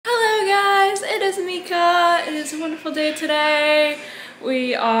It's a wonderful day today.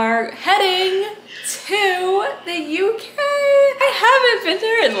 We are heading to the UK. I haven't been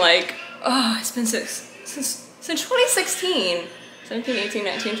there in like, oh, it's been since 2016. 17, 18,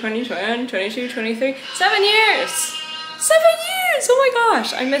 19, 20, 21, 22, 23, 7 years. 7 years, oh my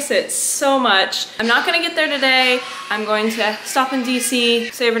gosh, I miss it so much. I'm not gonna get there today. I'm going to stop in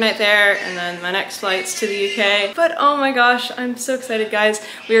DC, stay overnight there, and then my next flight's to the UK. But oh my gosh, I'm so excited, guys.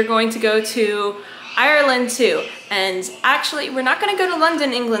 We are going to go to Ireland too. And actually, we're not gonna go to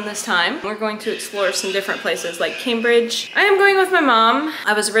London, England this time. We're going to explore some different places like Cambridge. I am going with my mom.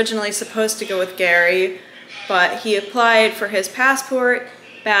 I was originally supposed to go with Gary, but he applied for his passport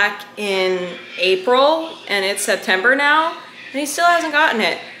back in April and it's September now and he still hasn't gotten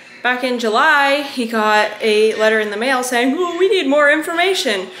it. Back in July he got a letter in the mail saying, oh, we need more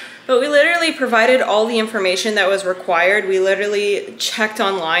information. But we literally provided all the information that was required. We literally checked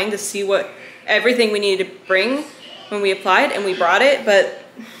online to see what everything we needed to bring when we applied, and we brought it, but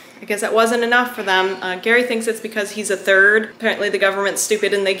I guess that wasn't enough for them. Gary thinks it's because he's a third. Apparently the government's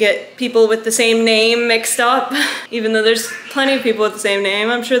stupid and they get people with the same name mixed up. Even though there's plenty of people with the same name.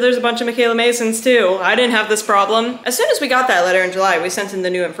 I'm sure there's a bunch of Michaela Masons too. I didn't have this problem. As soon as we got that letter in July, we sent in the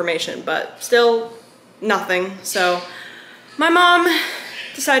new information, but still nothing. So my mom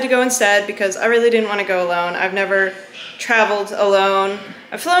decided to go instead because I really didn't want to go alone. I've never traveled alone.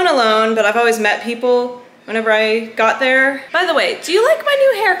 I've flown alone, but I've always met people whenever I got there. By the way, do you like my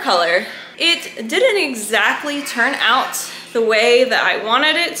new hair color? It didn't exactly turn out the way that I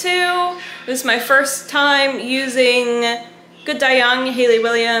wanted it to. It was my first time using Good Dye Young Hayley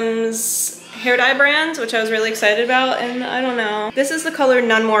Williams hair dye brand, which I was really excited about, and I don't know. This is the color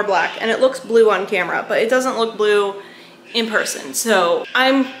None More Black, and it looks blue on camera, but it doesn't look blue in person, so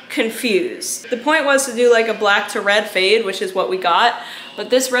I'm confused. The point was to do like a black to red fade, which is what we got, but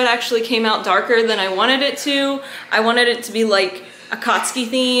this red actually came out darker than I wanted it to. I wanted it to be like Akatsuki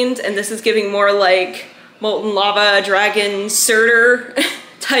themed, and this is giving more like Molten Lava, Dragon, Surtur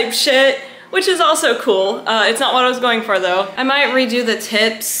type shit, which is also cool. It's not what I was going for though. I might redo the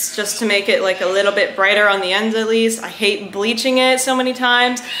tips just to make it like a little bit brighter on the ends at least. I hate bleaching it so many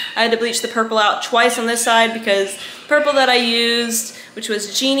times. I had to bleach the purple out twice on this side because purple that I used, which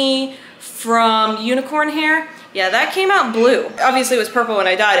was Genie from Unicorn Hair, yeah, that came out blue. Obviously it was purple when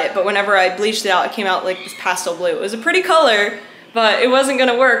I dyed it, but whenever I bleached it out, it came out like this pastel blue. It was a pretty color, but it wasn't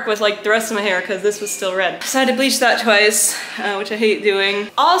gonna work with like the rest of my hair because this was still red. So I had to bleach that twice, which I hate doing.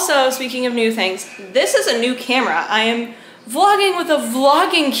 Also, speaking of new things, this is a new camera. I am vlogging with a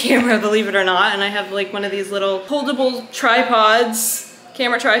vlogging camera, believe it or not, and I have like one of these little foldable tripods,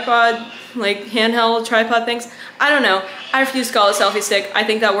 camera tripod, like handheld tripod things. I don't know. I refuse to call it selfie stick. I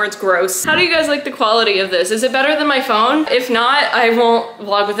think that word's gross. How do you guys like the quality of this? Is it better than my phone? If not, I won't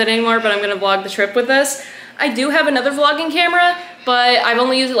vlog with it anymore, but I'm gonna vlog the trip with this. I do have another vlogging camera, but I've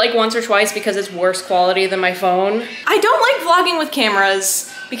only used it like once or twice because it's worse quality than my phone. I don't like vlogging with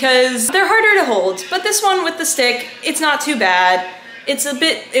cameras because they're harder to hold, but this one with the stick, it's not too bad. It's a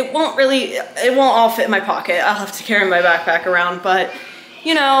bit, it won't all fit in my pocket. I'll have to carry my backpack around, but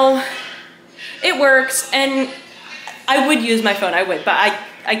you know, it works, and I would use my phone, I would, but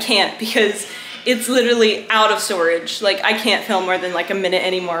I can't because it's literally out of storage. Like, I can't film more than like a minute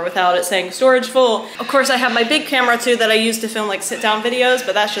anymore without it saying storage full. Of course, I have my big camera too that I use to film like sit-down videos,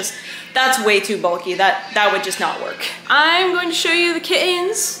 but that's way too bulky. That would just not work. I'm going to show you the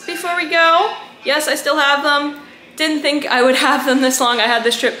kittens before we go. Yes, I still have them. Didn't think I would have them this long. I had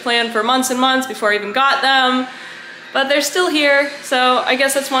this trip planned for months and months before I even got them. But they're still here, so I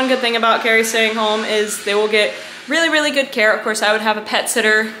guess that's one good thing about Gary staying home is they will get really, really good care. Of course, I would have a pet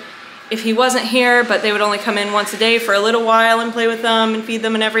sitter if he wasn't here, but they would only come in once a day for a little while and play with them and feed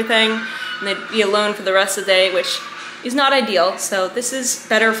them and everything. And they'd be alone for the rest of the day, which is not ideal, so this is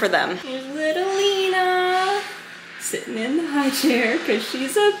better for them. Here's little Lena sitting in the high chair because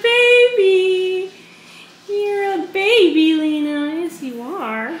she's a baby. You're a baby, Lena. Yes, you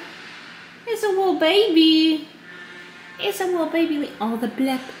are. It's a little baby. It's a little baby. Oh, the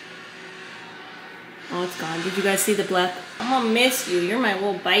blep. Oh, it's gone. Did you guys see the blep? I'm gonna miss you. You're my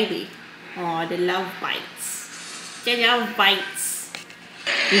little baby. Oh, the love bites. The love bites.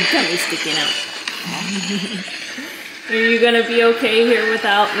 Your tummy's sticking out. Are you gonna be okay here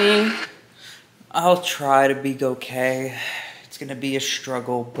without me? I'll try to be okay. It's gonna be a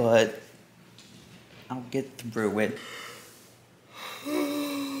struggle, but I'll get through it.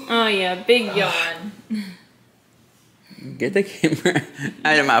 Oh yeah, big yawn. Get the camera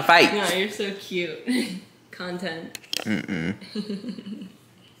out of my face. No, you're so cute. Content.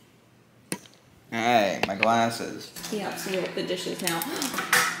 Hey, my glasses. Yeah, so you want the dishes now.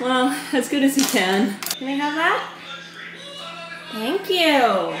 Well, as good as you can. Can I have that? Thank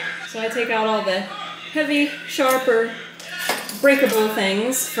you. So I take out all the heavy, sharper, breakable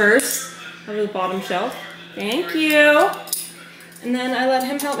things first over the bottom shelf. Thank you. And then I let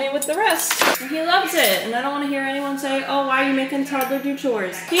him help me with the rest. And he loves it. And I don't want to hear anyone say, oh, why are you making toddler do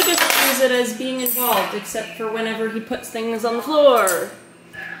chores? He just sees it as being involved, except for whenever he puts things on the floor.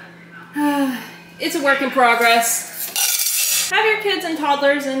 It's a work in progress. Have your kids and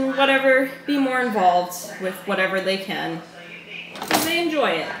toddlers and whatever be more involved with whatever they can. They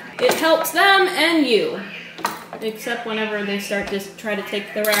enjoy it. It helps them and you. Except whenever they start to try to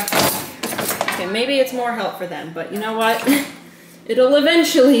take the rack off. Okay, maybe it's more help for them, but you know what? It'll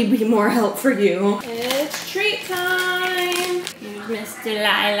eventually be more help for you. It's treat time. Here's Miss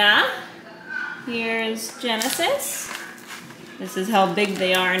Delilah. Here's Genesis. This is how big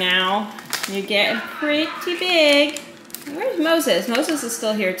they are now. You're getting pretty big. Where's Moses? Moses is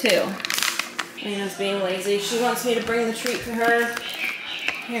still here too. Lena's being lazy. She wants me to bring the treat to her.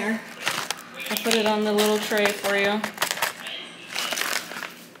 Here. I'll put it on the little tray for you.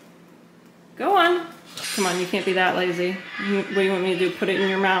 Go on. Come on, you can't be that lazy. What do you want me to do? Put it in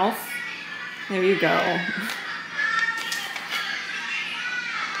your mouth? There you go.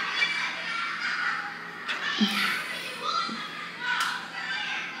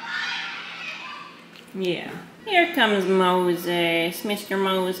 Yeah. Here comes Moses. Mr.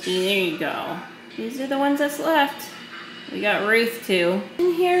 Mosey, there you go. These are the ones that's left. We got Ruth too.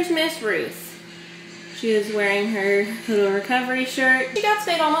 And here's Miss Ruth. She is wearing her little recovery shirt. She got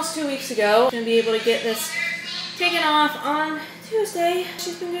spayed almost 2 weeks ago. She's gonna be able to get this taken off on Tuesday.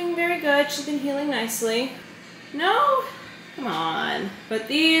 She's been doing very good. She's been healing nicely. No? Come on. But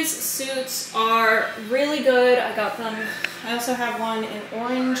these suits are really good. I got them. I also have one in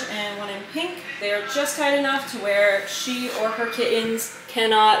orange and one in pink. They are just tight enough to where she or her kittens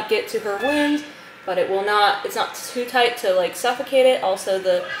cannot get to her wound, but it's not too tight to like suffocate it. Also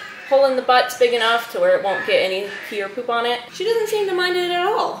the hole in the butt's big enough to where it won't get any pee or poop on it. She doesn't seem to mind it at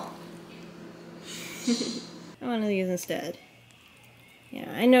all. I want these instead. Yeah,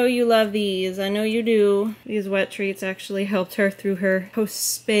 I know you love these. I know you do. These wet treats actually helped her through her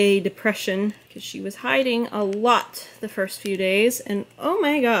post-spay depression because she was hiding a lot the first few days. And oh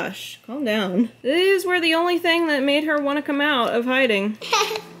my gosh, calm down. These were the only thing that made her want to come out of hiding.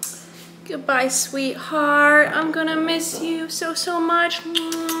 Goodbye, sweetheart. I'm gonna miss you so much.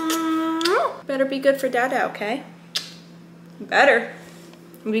 Better be good for Dada, okay? Better.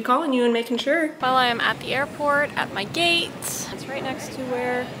 I'll be calling you and making sure. While I am at the airport, at my gate, it's right next to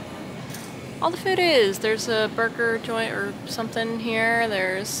where all the food is. There's a burger joint or something here.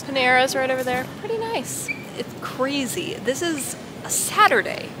 There's Panera's right over there. Pretty nice. It's crazy. This is a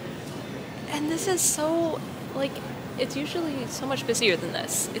Saturday. And this is so, like, it's usually so much busier than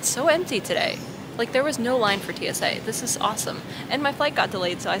this. It's so empty today. Like, there was no line for TSA. This is awesome. And my flight got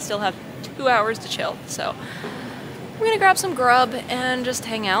delayed, so I still have 2 hours to chill. So I'm gonna grab some grub and just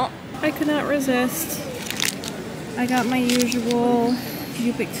hang out. I could not resist. I got my usual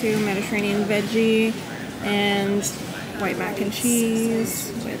Yupik 2 Mediterranean veggie and white mac and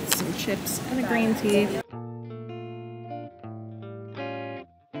cheese with some chips and a green tea.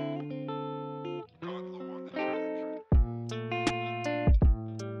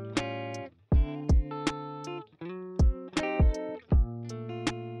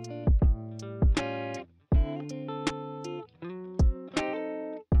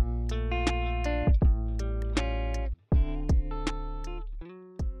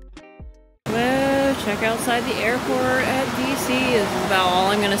 Check outside the airport at DC is about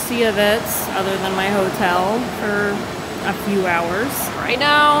all I'm gonna see of it, other than my hotel for a few hours. Right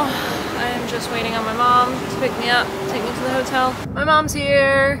now, I'm just waiting on my mom to pick me up, take me to the hotel. My mom's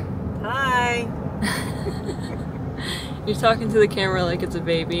here. Hi. You're talking to the camera like it's a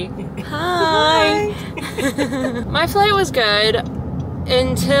baby. Hi. My flight was good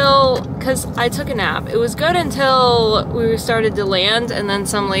until, because I took a nap. It was good until we started to land, and then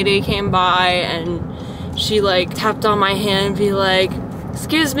some lady came by and she like tapped on my hand and be like,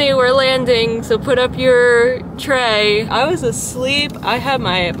 excuse me, we're landing, so put up your tray. I was asleep. I had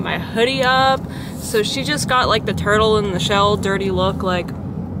my hoodie up, so she just got like the turtle in the shell dirty look like.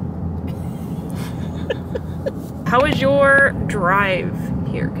 How was your drive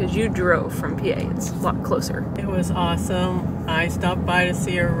here? Because you drove from PA. It's a lot closer. It was awesome. I stopped by to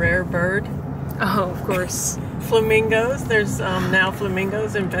see a rare bird. Oh, of course. Flamingos. There's now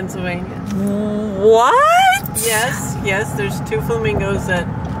flamingos in Pennsylvania. What? Yes, there's 2 flamingos that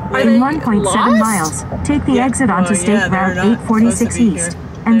In 1.7 miles, take the exit onto State Route 846 East,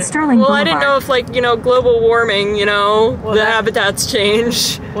 and Sterling Well, Boulevard. I didn't know if, like, you know, global warming, you know, Well, the habitats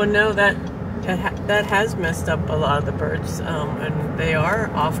change. Well, no, that has messed up a lot of the birds, and they are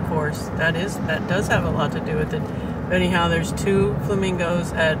off course. That does have a lot to do with it. But anyhow, there's 2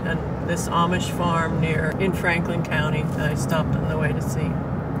 flamingos at this Amish farm in Franklin County that I stopped on the way to see.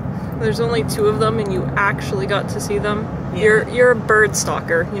 There's only 2 of them, and you actually got to see them. Yeah. You're a bird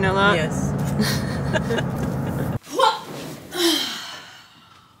stalker, you know that? Yes.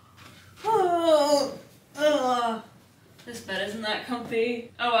 This bed isn't that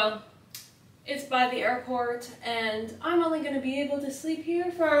comfy. Oh well. It's by the airport, and I'm only gonna be able to sleep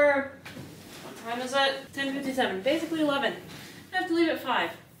here for, what time is it? 10:57, basically 11. I have to leave at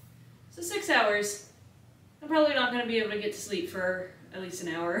 5. So 6 hours. I'm probably not gonna be able to get to sleep for at least an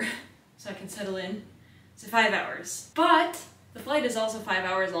hour, so I can settle in. So 5 hours. But the flight is also 5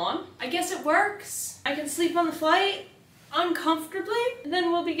 hours long. I guess it works. I can sleep on the flight uncomfortably, and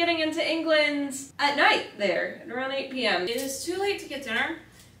then we'll be getting into England at night there, at around 8 p.m. It is too late to get dinner.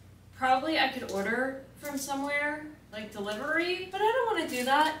 Probably I could order from somewhere, like delivery, but I don't want to do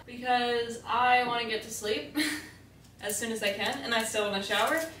that because I want to get to sleep as soon as I can, and I still want to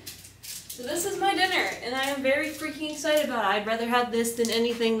shower. So this is my dinner, and I am very freaking excited about it. I'd rather have this than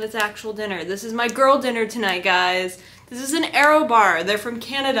anything that's actual dinner. This is my girl dinner tonight, guys. This is an Aero bar. They're from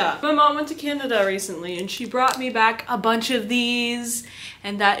Canada. My mom went to Canada recently, and she brought me back a bunch of these,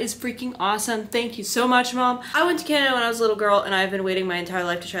 and that is freaking awesome. Thank you so much, Mom. I went to Canada when I was a little girl, and I've been waiting my entire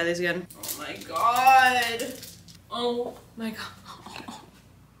life to try these again. Oh my god. Oh my god.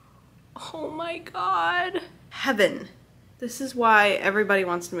 Oh my god. Heaven. This is why everybody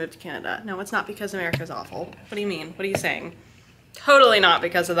wants to move to Canada. No, it's not because America's awful. What do you mean? What are you saying? Totally not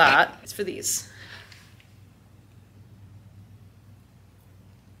because of that. It's for these.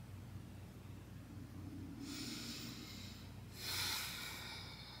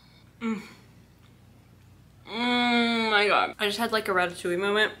 My god. I just had like a ratatouille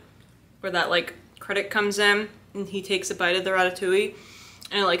moment where that like critic comes in and he takes a bite of the ratatouille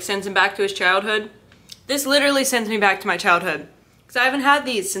and it like sends him back to his childhood. This literally sends me back to my childhood because I haven't had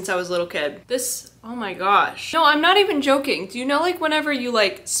these since I was a little kid. This, oh my gosh. No, I'm not even joking. Do you know like whenever you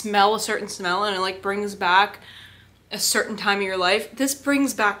like smell a certain smell and it like brings back a certain time of your life? This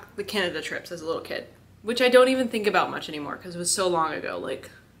brings back the Canada trips as a little kid, which I don't even think about much anymore because it was so long ago. Like,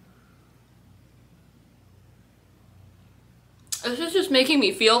 this is just making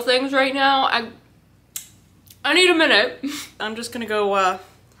me feel things right now. I need a minute. I'm just gonna go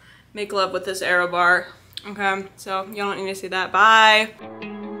make love with this Aero bar. Okay, so you don't need to see that. Bye.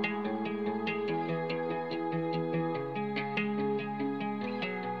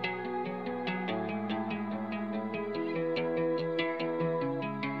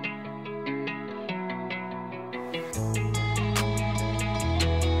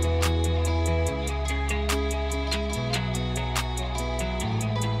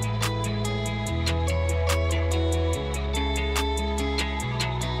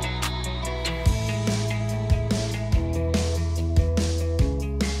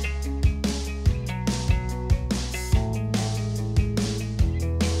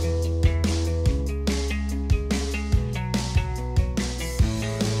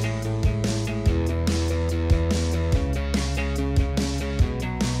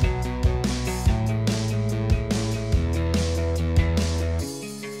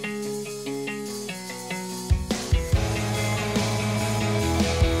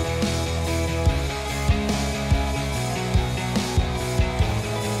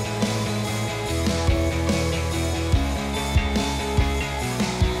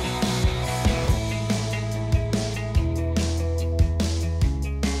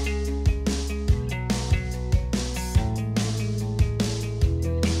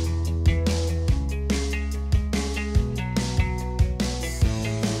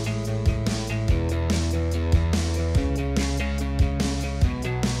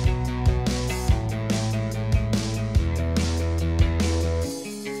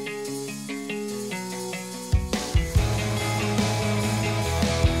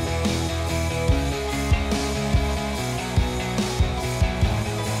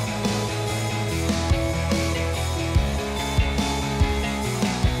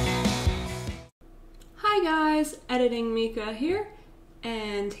 Editing Mika here,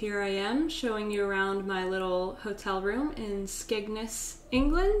 and here I am showing you around my little hotel room in Skegness,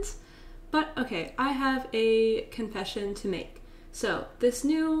 England. But okay, I have a confession to make. So this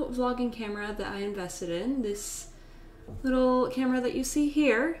new vlogging camera that I invested in, this little camera that you see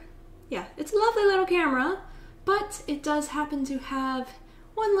here, yeah, it's a lovely little camera, but it does happen to have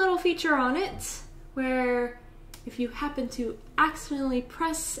one little feature on it where if you happen to accidentally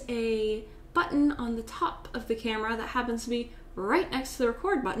press a button on the top of the camera that happens to be right next to the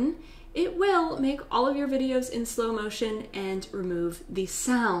record button, it will make all of your videos in slow motion and remove the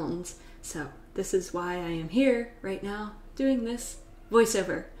sound. So this is why I am here right now doing this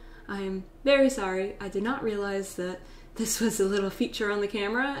voiceover. I am very sorry. I did not realize that this was a little feature on the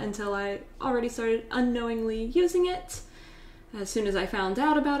camera until I already started unknowingly using it. As soon as I found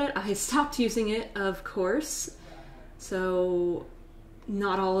out about it, I stopped using it, of course. So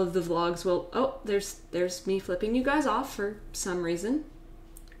not all of the vlogs will... Oh, there's me flipping you guys off for some reason.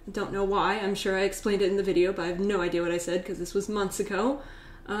 I don't know why. I'm sure I explained it in the video, but I have no idea what I said because this was months ago.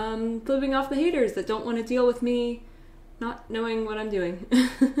 Flipping off the haters that don't want to deal with me not knowing what I'm doing.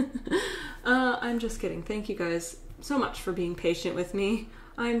 I'm just kidding. Thank you guys so much for being patient with me.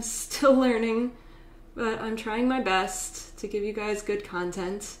 I'm still learning, but I'm trying my best to give you guys good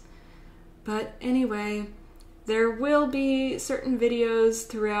content. But anyway, there will be certain videos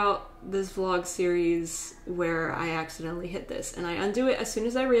throughout this vlog series where I accidentally hit this, and I undo it as soon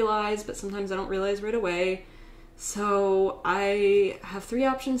as I realize, but sometimes I don't realize right away. So I have 3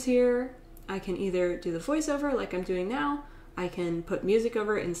 options here. I can either do the voiceover like I'm doing now, I can put music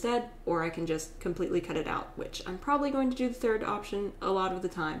over it instead, or I can just completely cut it out, which I'm probably going to do the 3rd option a lot of the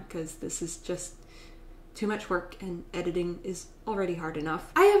time because this is just too much work and editing is already hard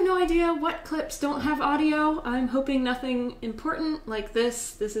enough. I have no idea what clips don't have audio. I'm hoping nothing important like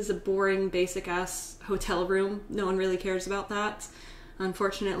this. This is a boring, basic-ass hotel room. No one really cares about that.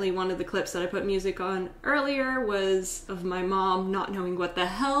 Unfortunately, one of the clips that I put music on earlier was of my mom not knowing what the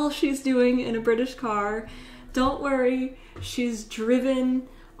hell she's doing in a British car. Don't worry, she's driven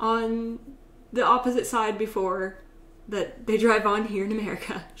on the opposite side before that they drive on here in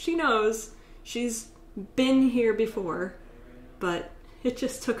America. She knows. She's been here before, but it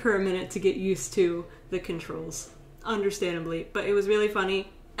just took her a minute to get used to the controls, understandably. But it was really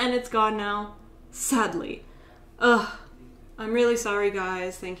funny, and it's gone now, sadly. Ugh. I'm really sorry,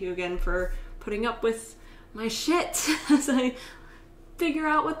 guys. Thank you again for putting up with my shit as I figure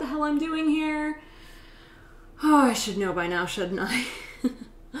out what the hell I'm doing here. Oh, I should know by now, shouldn't I?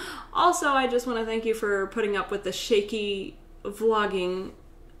 Also, I just want to thank you for putting up with the shaky vlogging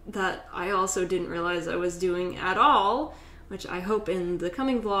that I also didn't realize I was doing at all, which I hope in the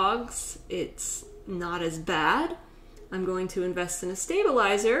coming vlogs it's not as bad. I'm going to invest in a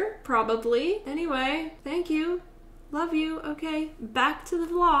stabilizer, probably. Anyway, thank you. Love you. Okay, back to the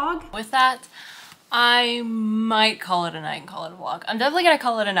vlog. With that, I might call it a night and call it a vlog. I'm definitely gonna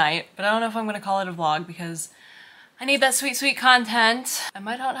call it a night, but I don't know if I'm gonna call it a vlog because I need that sweet, sweet content. I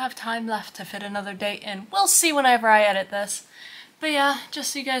might not have time left to fit another date in. We'll see whenever I edit this. But yeah,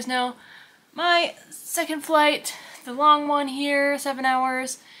 just so you guys know, my second flight, the long one here, 7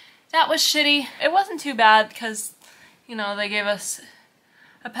 hours, that was shitty. It wasn't too bad because, you know, they gave us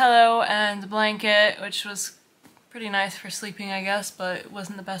a pillow and a blanket, which was pretty nice for sleeping, I guess, but it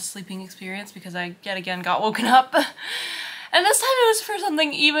wasn't the best sleeping experience because I yet again got woken up. And this time it was for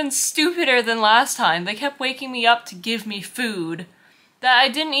something even stupider than last time. They kept waking me up to give me food that I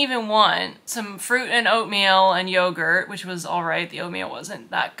didn't even want. Some fruit and oatmeal and yogurt, which was alright. The oatmeal wasn't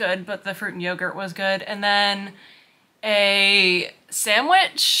that good, but the fruit and yogurt was good. And then a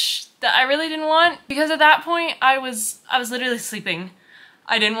sandwich that I really didn't want because at that point I was literally sleeping.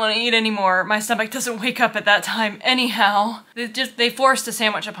 I didn't want to eat anymore. My stomach doesn't wake up at that time anyhow. They forced a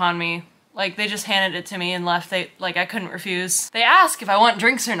sandwich upon me. Like, they just handed it to me and left. Like, I couldn't refuse. They asked if I want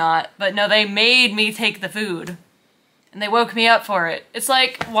drinks or not, but no, they made me take the food. And they woke me up for it. It's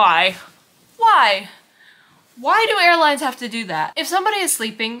like, why? Why? Why do airlines have to do that? If somebody is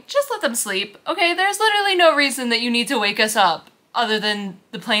sleeping, just let them sleep. Okay, there's literally no reason that you need to wake us up other than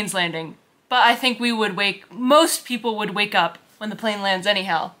the plane's landing. But I think most people would wake up when the plane lands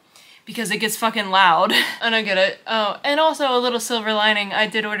anyhow, because it gets fucking loud. I don't get it. Oh, and also a little silver lining, I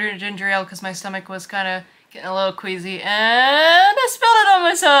did order ginger ale because my stomach was kind of getting a little queasy, and I spilled it on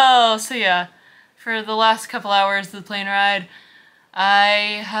myself! So yeah, for the last couple hours of the plane ride,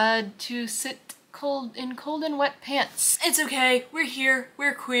 I had to sit in cold and wet pants. It's okay, we're here,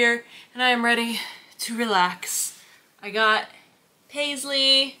 we're queer, and I am ready to relax. I got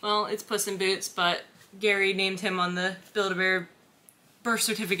Paisley, well, it's Puss in Boots, but Gary named him on the Build-A-Bear birth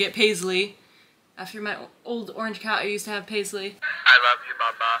certificate Paisley, after my old orange cat I used to have, Paisley. I love you,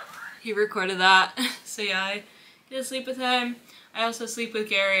 Baba. He recorded that, so yeah, I get to sleep with him. I also sleep with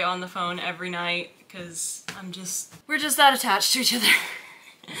Gary on the phone every night, because we're just that attached to each other.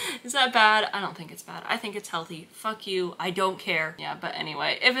 Is that bad? I don't think it's bad. I think it's healthy. Fuck you, I don't care. Yeah, but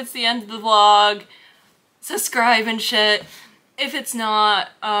anyway, if it's the end of the vlog, subscribe and shit. If it's not,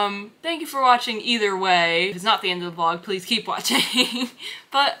 thank you for watching either way. If it's not the end of the vlog, please keep watching.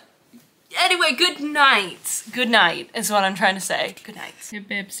 But anyway, good night. Good night is what I'm trying to say. Good night. Hey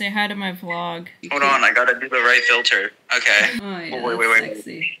babe, say hi to my vlog. Hold on, I gotta do the right filter. Okay. Oh yeah, wait.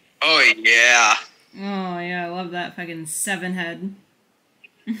 sexy. Oh yeah. Oh yeah, I love that fucking 7 head.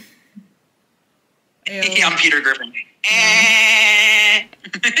 I'm Peter Griffin.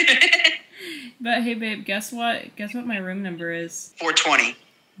 But hey babe, guess what? Guess what my room number is? 420.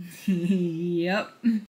 Yep.